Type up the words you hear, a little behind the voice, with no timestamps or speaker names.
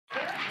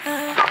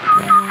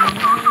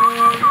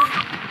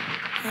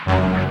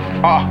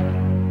Ah,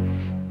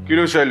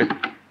 Kilo Shelley.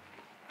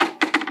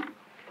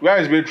 Where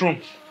is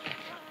bedroom?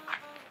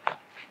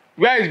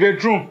 Where is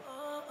bedroom?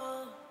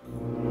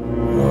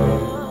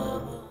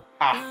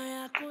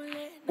 Ah.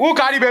 Who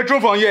carry bedroom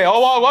from here?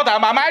 Or what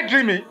am I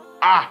dreaming?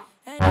 Ah.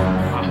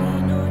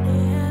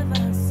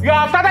 You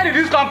have started in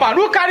this compound.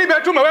 Who carry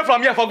bedroom away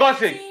from here, for God's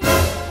sake?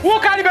 Who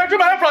carry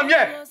bedroom away from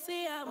here?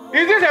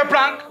 Is this a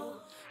prank?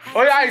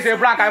 Oh yeah, it's a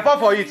prank. I fall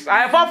for it.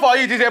 I fall for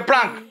it. It's a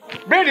prank.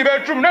 Bring the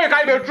bedroom. No, you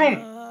carry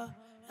bedroom.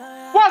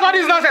 What's all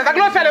this nonsense? I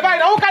cannot celebrate.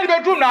 Who carry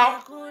bedroom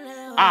now?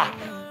 Ah.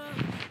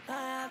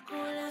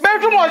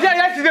 Bedroom was here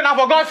yesterday now,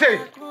 for God's sake.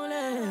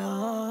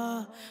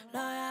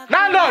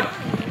 Landlord.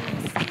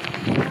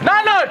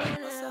 Landlord.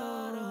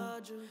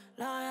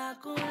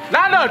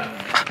 Landlord.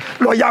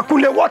 Lawyer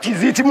Kunle, what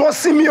is it? Must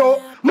see me, oh.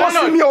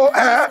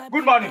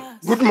 Good morning.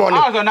 Good morning.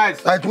 How was your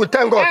night? It will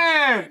thank God.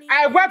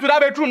 I went to that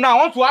bedroom now.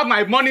 I want to have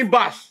my morning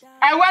bath.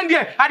 I went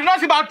there. I did not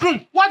see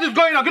bathroom. What is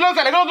going on?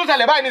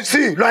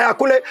 See, Lawyer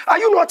Kunle, are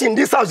you not in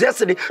this house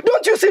yesterday?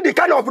 Don't you see the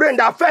kind of rain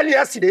that fell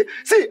yesterday?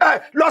 See,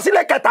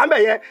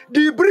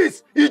 the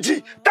breeze,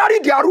 EG,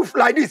 carried their roof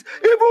like this.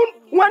 Even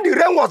when the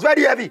rain was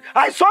very heavy,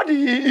 I saw the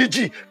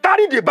EG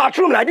carry the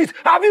bathroom like this.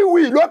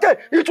 Okay,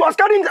 it was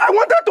carrying. I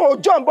wanted to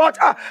jump, but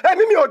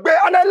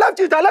and I left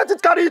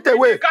it carry it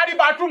away. Carry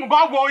bathroom,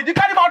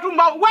 carry bathroom.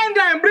 When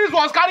the breeze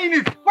was carrying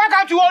it, why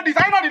can't you hold this?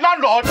 I know the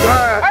landlord.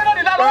 I know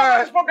the landlord.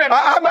 What's the problem?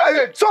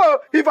 So,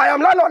 if I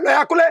am landlord,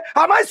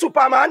 am I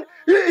Superman?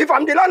 If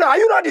I'm the landlord, are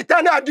you not the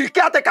tenant, the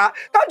caretaker?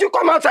 Can't you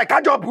come outside,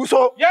 catch your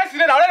buso?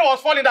 Yesterday, the rain was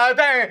falling that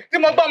time.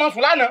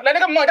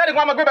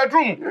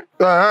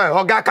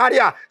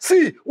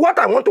 See, what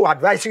I want to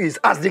advise you is,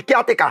 as the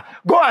caretaker,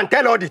 go and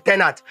tell all the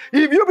tenants.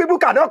 If you people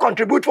cannot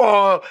contribute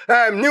for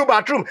new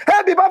bathroom,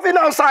 hey, be bathing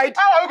outside.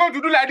 How are we going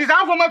to do like this?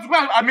 How much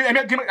I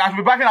should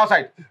be bathing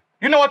outside?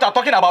 You know what I'm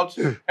talking about?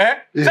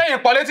 Saying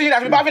politics, I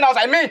should be bathing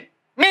outside. Me.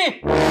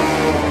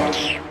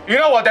 You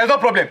know what? There's no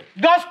problem.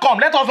 Just come.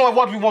 Let us know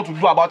what we want to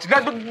do about it.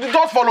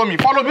 Just follow me.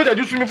 Follow me.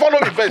 Follow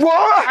me first.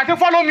 What? I can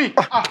follow me.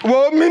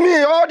 Well,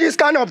 me, all this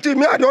kind of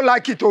thing, I don't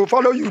like it to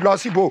follow you,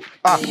 Nasibo.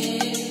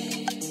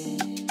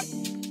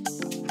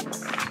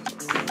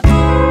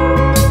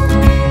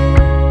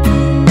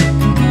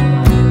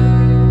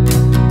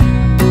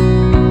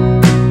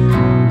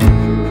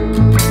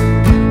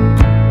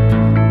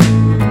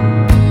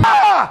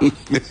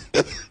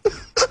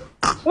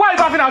 Why are you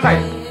bathing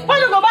outside? Why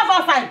you go bath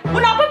outside?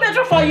 We not put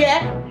bedroom for here.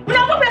 We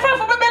not put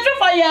bedroom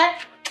for here.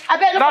 I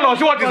beg you. No,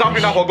 see what is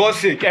happening now, for God's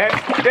sake. A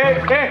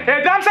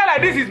damsel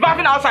like this is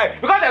bathing outside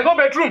because there's no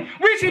bedroom.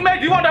 Which image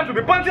do you want them to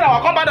be pointing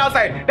our compound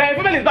outside? The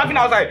female is bathing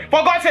outside.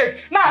 For God's sake.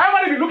 Now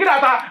everybody be looking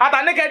at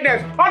her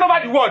nakedness all over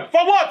the world.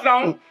 For what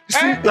now?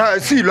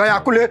 See, Lawyer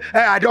Kunle,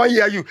 I don't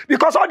hear you.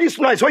 Because all this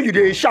noise when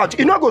you shout,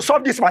 you not go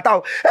solve this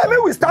matter. Maybe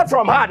we start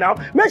from her now.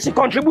 Make she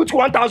contribute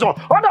 1,000.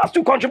 Others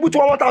to contribute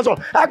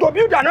 1,000. I go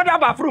build another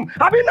bathroom.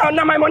 I mean,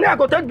 now my money I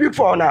go take build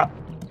for now.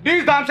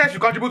 This damn says you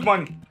contribute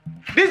money.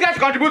 These guys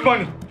contribute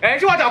money.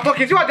 See what you're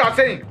talking, see what you're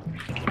saying.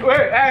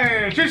 Wait,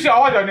 Shisha,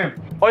 what's your name?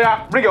 Oh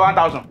yeah, bring your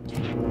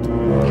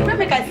 1,000. Let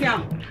me see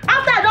him.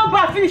 After I don't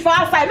bath finish for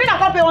outside, make I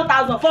come pay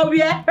 1,000 for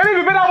where? Maybe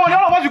you pay that money,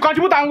 all of us you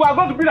contribute and we are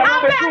going to build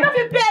another bedroom. I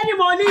don't pay any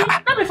money.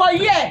 Not before a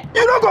year.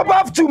 You don't go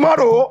bath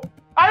tomorrow.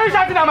 Are you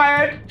shouting at my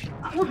head?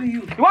 Who be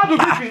you? You want to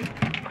beat me?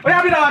 Oh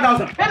yeah, bring that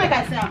 1,000. Let me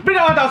see him. Bring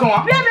that 1,000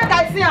 one. Let me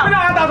see him. Bring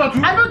that 1,000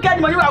 too. I don't get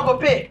the money where I go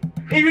pay.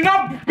 If you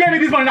not pay me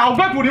this money, I'm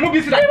going to remove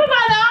this. Remove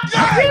her now.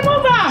 Yeah.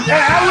 Remove her.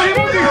 I will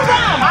remove it.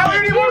 I will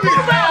remove it.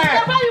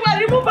 Whenever you will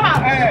remove her.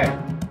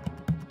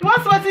 You want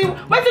something?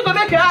 Wait till you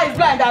make your eyes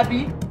blind,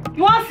 Abby.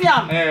 You want see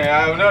him?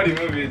 I will not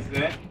remove it.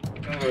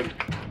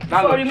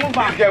 So remove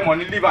her. This girl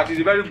money, leave her. She's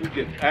a very good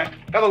girl. That's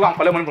why I'm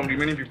collecting money from the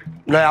remaining people.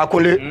 Lawyer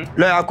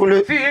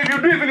Kunle. See, if you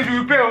do it finish, you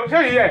will pay.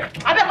 Show you here.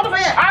 I beg, come over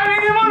here. I will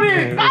remove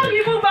it. I will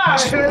remove her.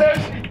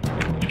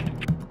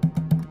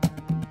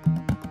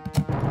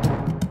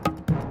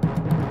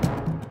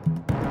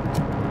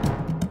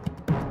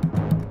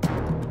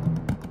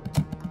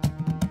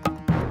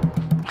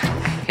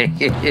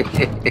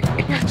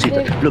 See,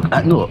 look,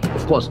 no,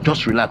 of course,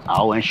 just relax.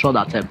 I'll ensure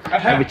that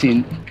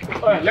everything.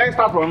 Let's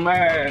start from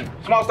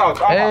small start.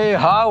 Hey,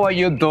 how are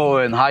you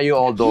doing? How you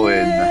all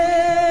doing?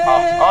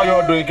 How you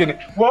all doing, Kenny?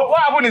 Well,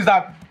 what happened is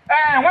that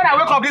when I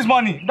wake up this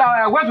morning,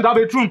 I went to that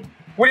bedroom.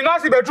 We did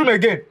not see bedroom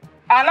again.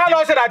 And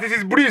now said that this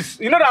is breeze.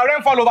 You know that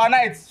rain fall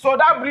overnight. So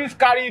that breeze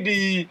carry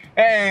the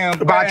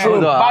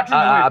bathroom.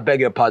 I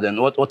beg your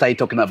pardon. What are you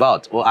talking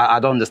about? Well, I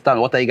don't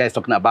understand. What are you guys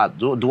talking about?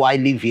 Do I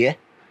live here?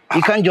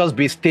 You can't just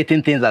be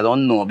stating things I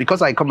don't know.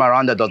 Because I come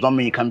around, that does not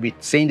mean you can be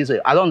saying this.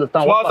 I don't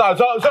understand. So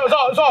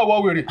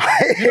what worry?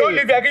 You don't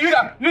live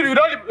here. You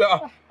don't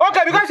live.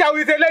 Okay, because you're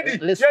with a lady.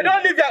 Listen. You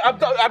don't live here. I'm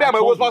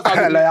a small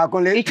house. Lawyer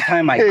Kunle. Each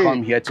time I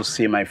come here to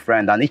see my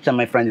friend, and each time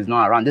my friend is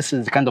not around, this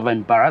is the kind of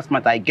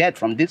embarrassment I get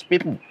from these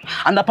people.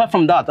 And apart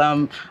from that,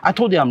 I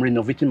told you I'm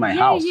renovating my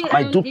house,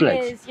 my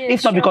duplex.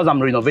 If not because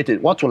I'm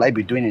renovating, what will I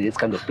be doing in this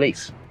kind of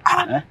place?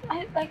 I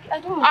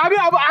don't.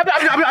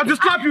 I'll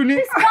just slap you,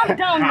 Please calm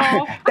down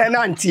now.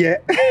 Tenant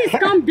here. Please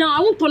calm down. I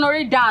won't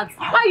tolerate that.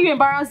 Why are you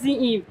embarrassing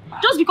him?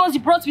 Just because you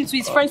brought me to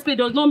his friend's place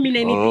does not mean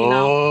anything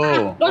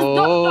now.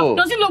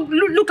 Does it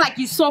look like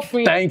he's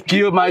suffering? Thank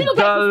you, my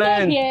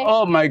darling.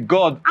 Oh my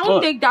God. I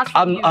won't take that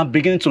from you. I'm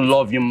beginning to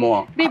love you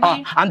more.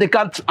 Baby. And they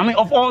can't,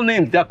 of all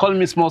names, they're calling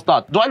me Small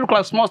Star. Do I look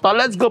like Small Star?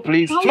 Let's go,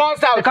 please. Small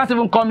Star. They can't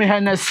even call me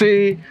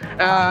Hennessy,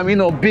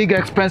 big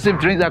expensive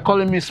drinks. They're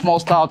calling me Small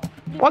Star.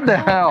 What the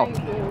hell?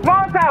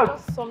 Small Star.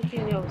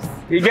 Something else.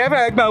 You gave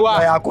her a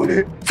Lawyer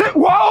Kunle. Say,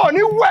 wow,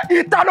 ni we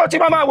italo chi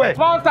mama we.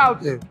 Small Star.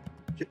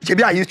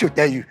 Shebi, I used to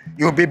tell you,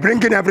 you'll be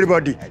bringing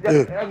everybody.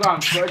 You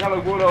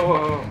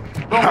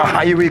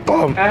will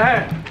come.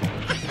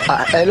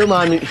 Hello,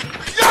 mami.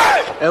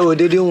 Ẹ wò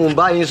dédé ń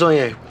bá yín sọ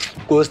yẹn.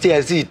 Kò sí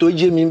ẹ̀sì tó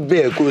yé mi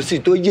bẹ́ẹ̀, kò sí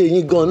tó yé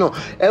yín gan náà.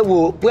 Ẹ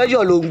wò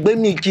pressure ló ń gbé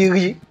mi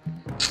kiri.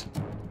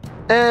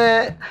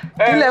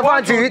 Kílẹ̀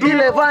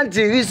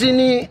fáǹtì rí sí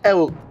ní ẹ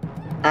wò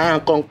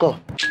kọ̀ǹkọ̀.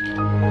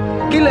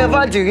 Kílẹ̀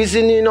fáǹtì rí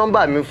sí ní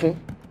nọ́mbà mi fún.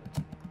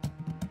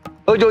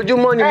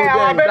 Ojoojúmọ́ ni mo bẹ̀rẹ̀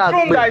our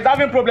bedroom that is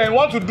having problem. We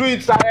want to do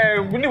it.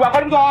 We need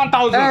according to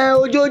 1,000.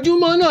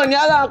 Ojoojúmọ́ náà ni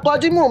ara nǹkan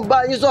tí mò ń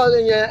bá yín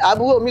sọ̀rọ̀ yẹn.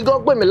 Àbúrò mi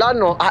gan pè mí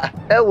lánàá.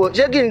 Ẹ wò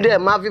ṣé kí n dẹ̀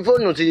máa fi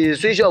fóònù ti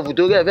switch off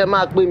torí ẹ fẹ́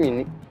máa pè mí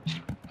ni.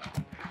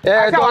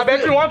 Our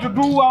bedroom want to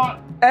do one.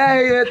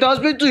 Ètò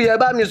hospital yẹn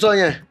bá mi sọ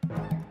yẹn.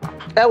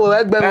 Ẹ wò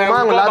ẹgbẹ̀rún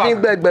márùn-ún láti ń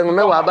gbẹ ẹgbẹ̀rún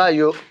mẹ́wàá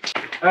báyìí o.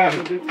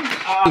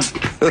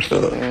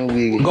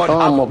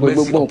 Ọmọ pé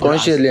gbogbo nǹkan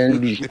ṣẹlẹ̀ ń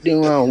lù tí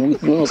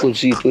wọ́n kò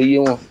sí ìtòyé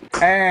wọn.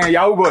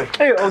 Yahoo boy.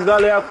 Hey, Oga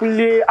Lawyer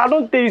Kunle, I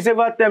don't tell you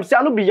several times. Say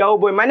I don't be Yahoo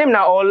boy. My name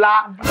na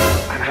Ola.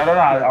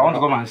 I want to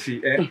come and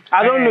see.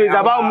 I don't know.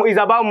 It's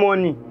about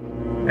money.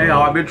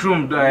 Our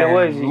bedroom. We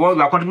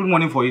are contributing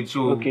money for it.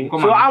 So okay.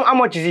 So how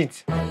much is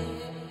it?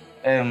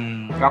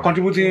 We are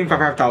contributing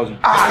 5,000.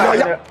 No,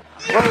 yeah.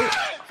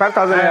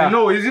 5,000 naira.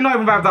 No, it's not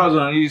even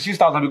 5,000. It's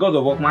 6,000 because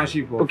of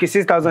workmanship. Okay,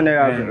 6,000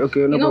 naira.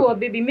 Okay, no You know problem. what,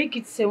 baby? Make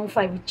it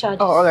 7,500 with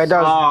charges. Oh, alright,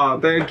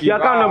 that's. Thank you. Your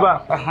account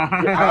number.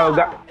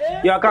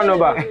 Your account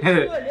number.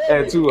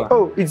 2.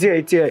 Oh, it's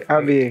here.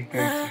 I'll be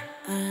here.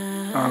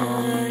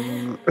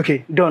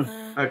 Okay, done.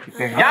 Okay,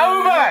 thank you.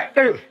 Yahoo boy.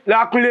 Hey,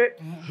 Lawyer Kunle.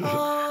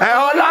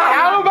 Hola.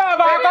 Yahoo boy,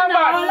 come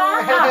back.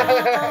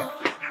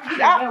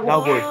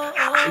 Yahoo boy.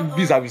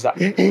 Visa.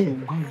 We're going to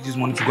use this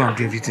money to go and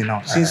do everything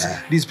now. Since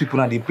these people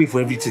now they pay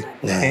for everything.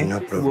 No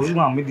problem. We're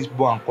going to make this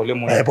boy and collect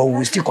money. But we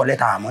will still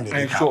collect our money.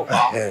 Sure.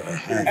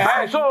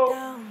 So.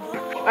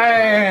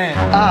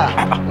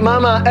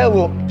 Mama, ẹ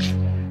wò.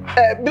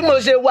 Bí mo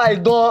ṣe wà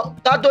gan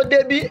ká tó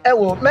débí ẹ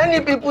wò many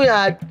people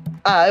ẹ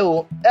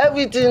wò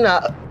everything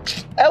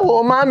ẹ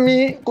wò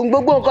mami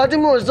gbogbo nǹkan tí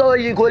mo sọ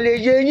yìí kò lè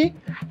yé yín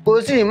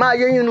kò sì máa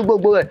yé yín nu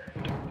gbogbo rẹ̀.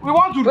 We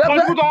want to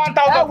contribute 1,000.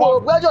 Ẹ wò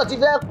pressure ti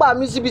fẹ́ pa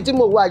mí síbi tí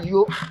mo wà yìí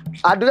o.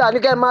 Àdúrà ní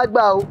kẹ́ má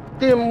gbà o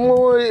kí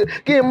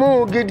n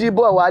mú gidi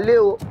bọ̀ wálé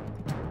o.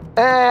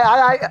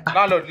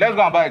 Landlord, let's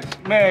go and buy it.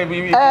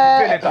 Maybe we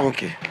pay later.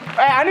 Okay.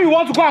 I know you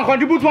want to go and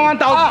contribute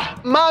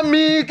 1,000.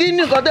 Mami, kí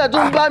ni nǹkan tẹ́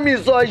tún bá mi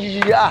sọ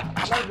yìí?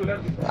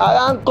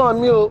 Ara ń kàn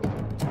mí o.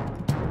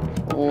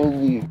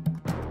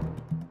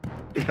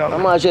 A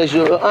máa ṣe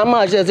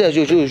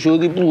ṣoṣo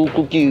orí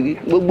burúkú kiri.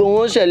 Gbogbo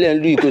wọn ṣẹlẹ̀ ń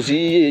lu ìkòsí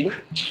yíyé yín.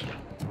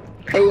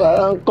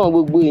 Ara ń kàn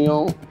gbogbo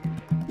èèyàn.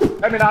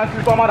 Let me now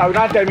see someone that will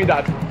not tell me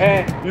that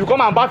you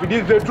come and bath with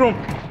this bedroom.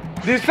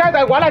 The strength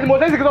that one of the most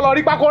basic is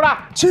already pakora.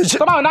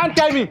 Someone will not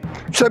tell me.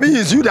 Shebi,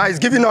 it's you that is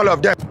giving all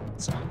of them.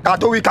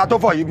 Kato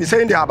for you be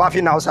saying they are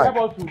bathing outside.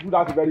 Help us to do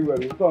that very well.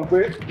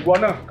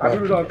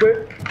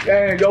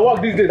 Your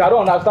work these days, I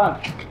don't understand.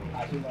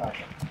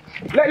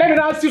 Let me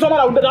now see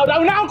someone that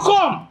will now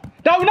come.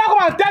 That will now come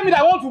and tell me that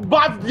I want to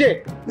bath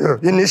here.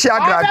 Initial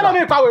gra.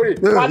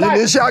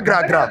 Initial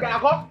gra.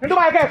 You will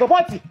not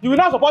support it. You will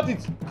not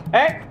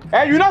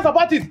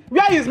support it.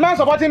 Where is men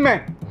supporting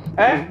men?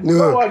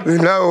 No.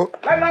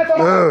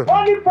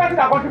 Only person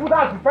that contributes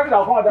is the person that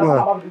will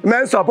come and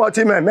men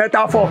supporting men.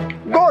 Metaphor.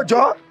 Go,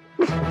 Joe.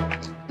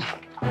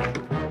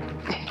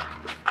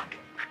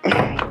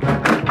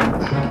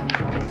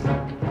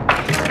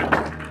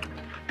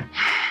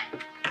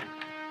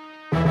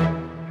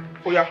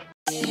 Oh yeah.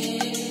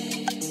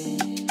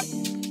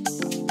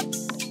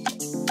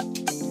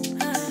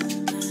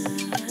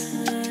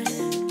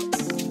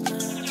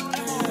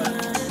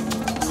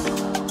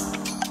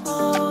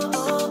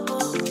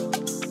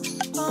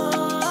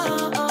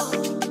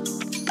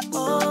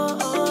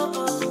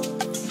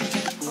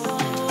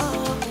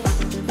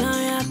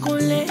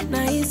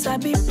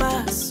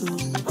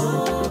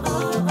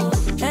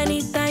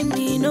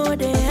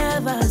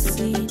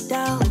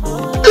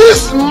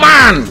 This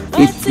man!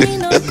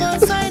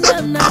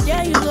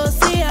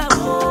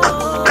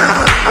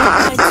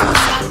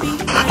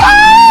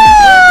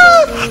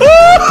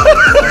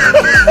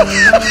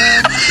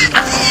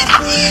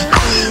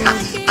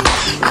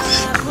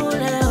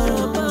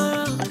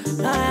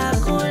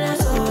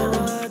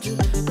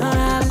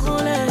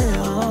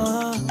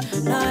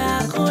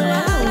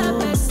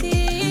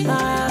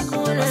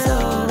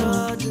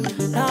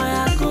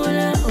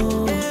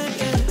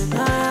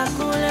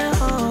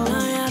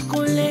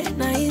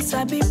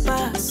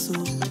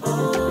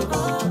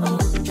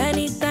 hustle.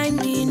 Anytime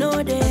we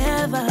know they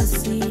ever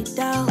sit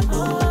down.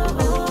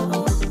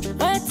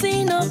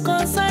 Waiting no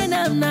consign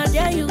them, now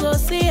there you go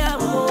see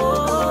I'm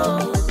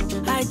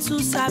I too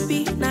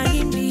sabi, now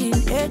give me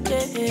in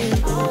AKA.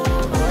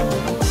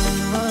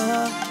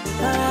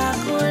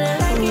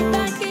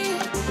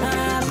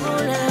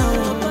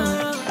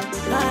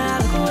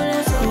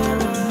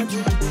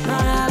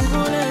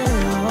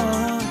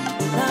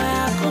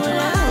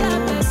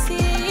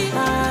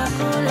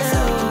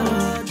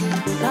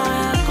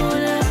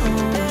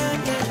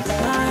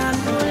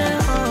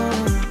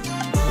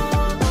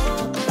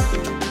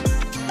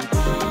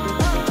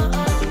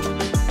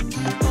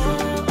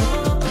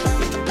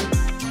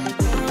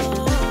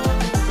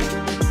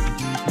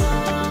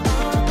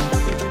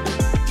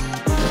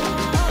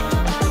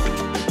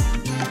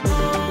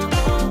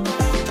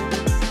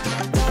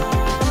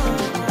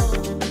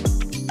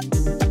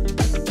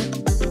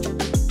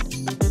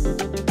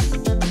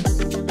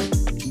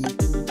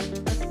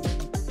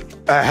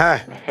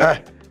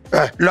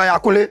 Lawyer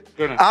Kunle,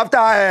 after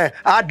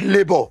hard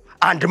labor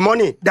and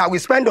money that we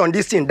spend on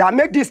this thing, that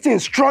make this thing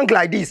strong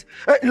like this,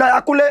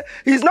 Lawyer Kunle,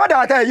 it's not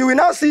that you will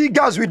now see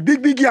girls with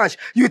big yansh.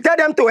 You tell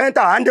them to enter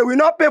and they will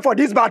not pay for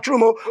this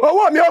bathroom. Nothing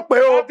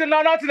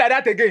like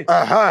that again.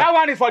 That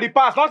one is for the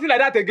past. Nothing like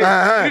that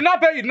again. You did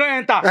not pay, you don't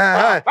enter.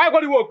 Why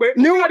go to work?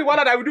 New the one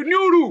that we do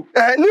new rule.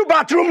 New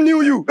bathroom,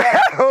 new you.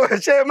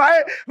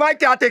 my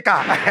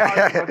caretaker.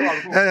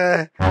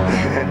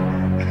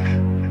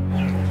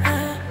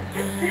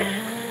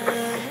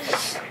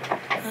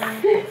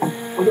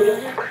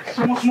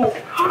 Small.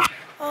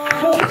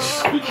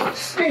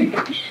 Stay. I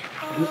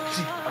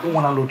don't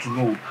want landlord to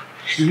know.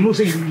 You know,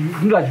 say you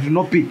do that, you do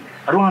not pay.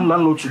 I don't want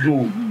landlord to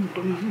know.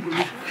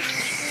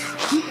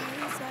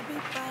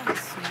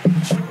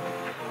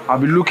 I'll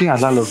be looking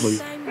at landlord for you.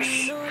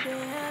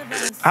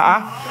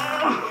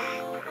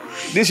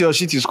 This your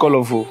shit is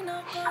colorful.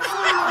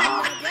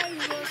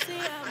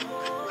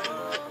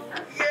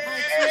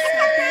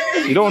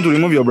 You don't want to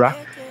remove your bra?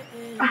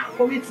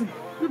 For waiting.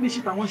 No be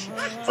shit, I want shit.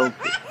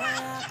 Okay.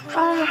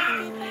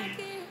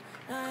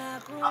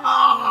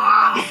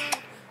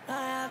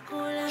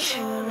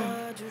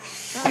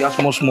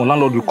 Yeah, small.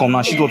 Landlord will come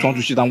now. She don't want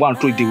to shit and go and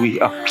throw it away.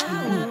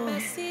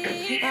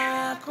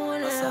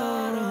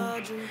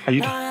 Are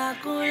you done?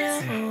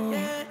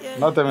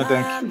 Not tell me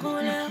thank you.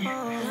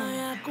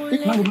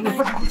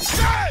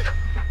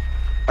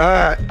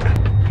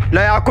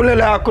 Lawyer Kunle.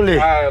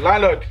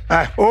 Landlord.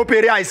 Hope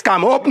area is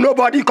calm. Hope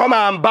nobody come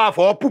and bath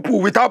or poo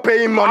without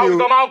paying money. How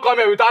come come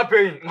here without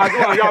paying?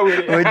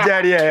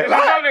 Jerry.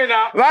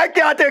 Why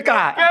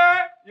caretaker?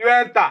 You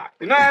enter.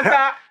 You don't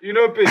enter, you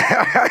don't pay.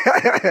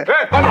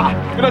 Hey, come on.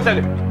 You don't sell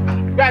it.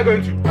 Where are you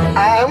going to?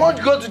 I want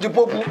to go to the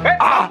popo. Hey,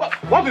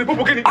 what to the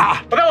popo? Okay,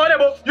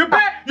 whatever. You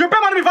pay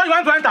money before you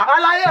want to enter.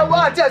 Alaye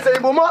wa ati ese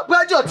ibo mo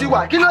pressure ti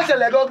wa. Kí ló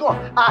ṣẹlẹ̀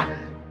gangan?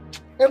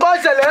 Nǹkan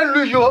ṣẹlẹ̀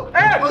nlu yo.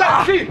 Hey,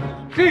 see,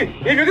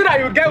 if you do that,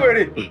 you get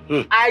worried.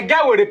 I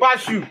get worried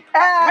past you.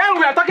 When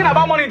we are talking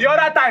about money the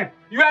other time,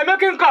 you are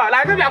making call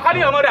like if you are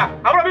calling your mother.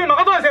 I'm probably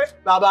not going to say.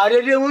 Bàbá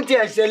Adé ń tí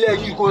ẹ ṣẹlẹ̀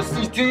yìí kò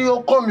sí tí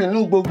ó kọ́ mi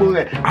nú gbogbo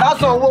rẹ̀. Ká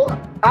sanwó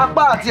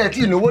apá àti ẹ̀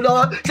tí ìnáwó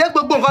lọ́wọ́. Ṣé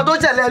gbogbo nǹkan tó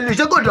ṣẹlẹ̀ lù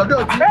ṣé kò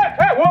dọ̀dọ̀ sí?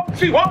 Hey,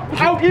 what?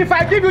 If I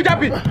give you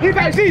Jappy, if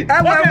I see.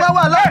 Ẹ̀wọ̀n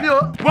wà láàbí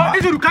o. What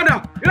is you calm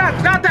down?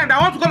 That time I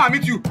want to come and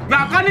meet you. You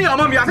are calling your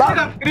mom. You are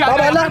saying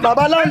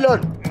Bàbá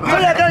landlord. Ó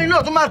yẹ kẹ́rin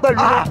náà tún máa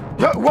pẹ̀lú.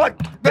 What?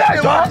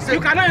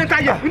 You cannot enter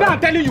here. You know I'm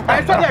telling you.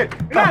 I saw that.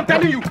 You know I'm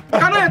telling you. You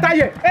cannot enter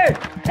here. Hey,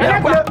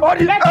 hold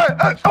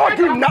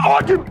him.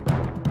 Hold him.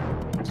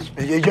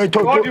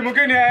 Hold him,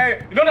 Mukini.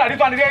 You know that this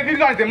one is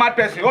a mad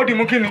person. Hold him,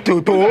 Mukini.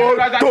 To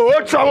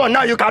hold someone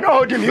now, you cannot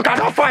hold him. You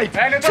cannot fight.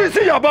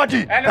 See your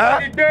body. It's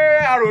not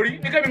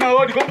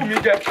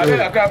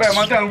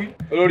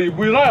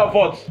your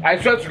fault. I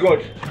swear to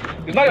God.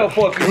 It's not your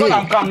fault. It's not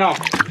I'm calm now.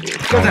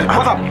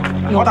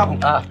 What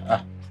happened?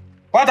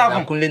 What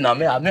happened? Kunle now,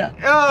 me.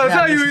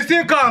 So you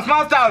still come,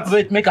 smashed out.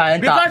 Wait, make I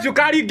enter. Because you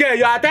carry girl,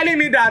 you are telling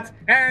me that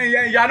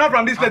you are not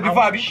from this place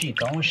before. I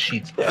won't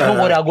shit. Don't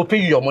worry, I go pay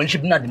you your money.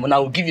 Ship not the money. I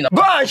will give you now.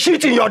 Go and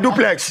shit in your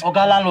duplex.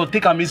 Okay, landlord,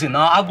 take a missing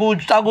now. I go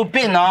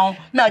pay now.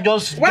 Me, I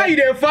just. Why you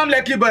dey farm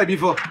Lucky boy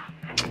before?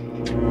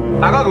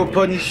 I gotta go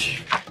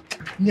punish.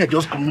 Me, I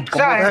just come. Go.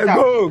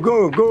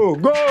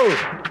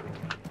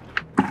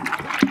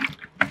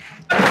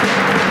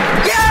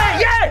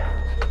 Yeah.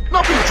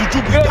 Nothing to do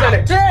with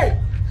that.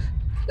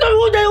 No,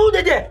 who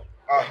they there?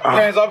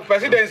 There's a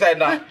person inside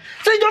now.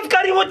 So you just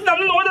carry what I'm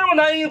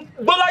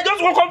but I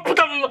just want to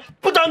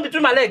put on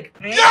between my leg.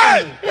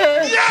 Yeah.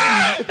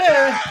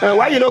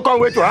 Why you don't come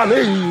wait to have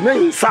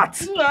me sat?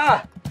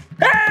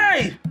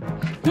 Hey!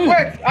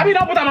 Wait, I mean,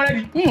 don't put them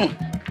already.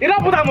 You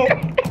don't put them on.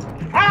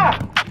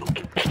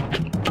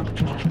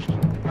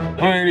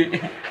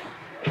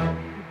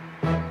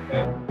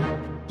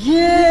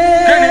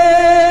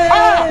 Yeah!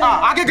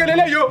 I can get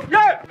it, yo.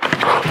 Yeah!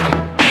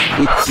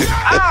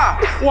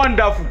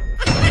 Wonderful.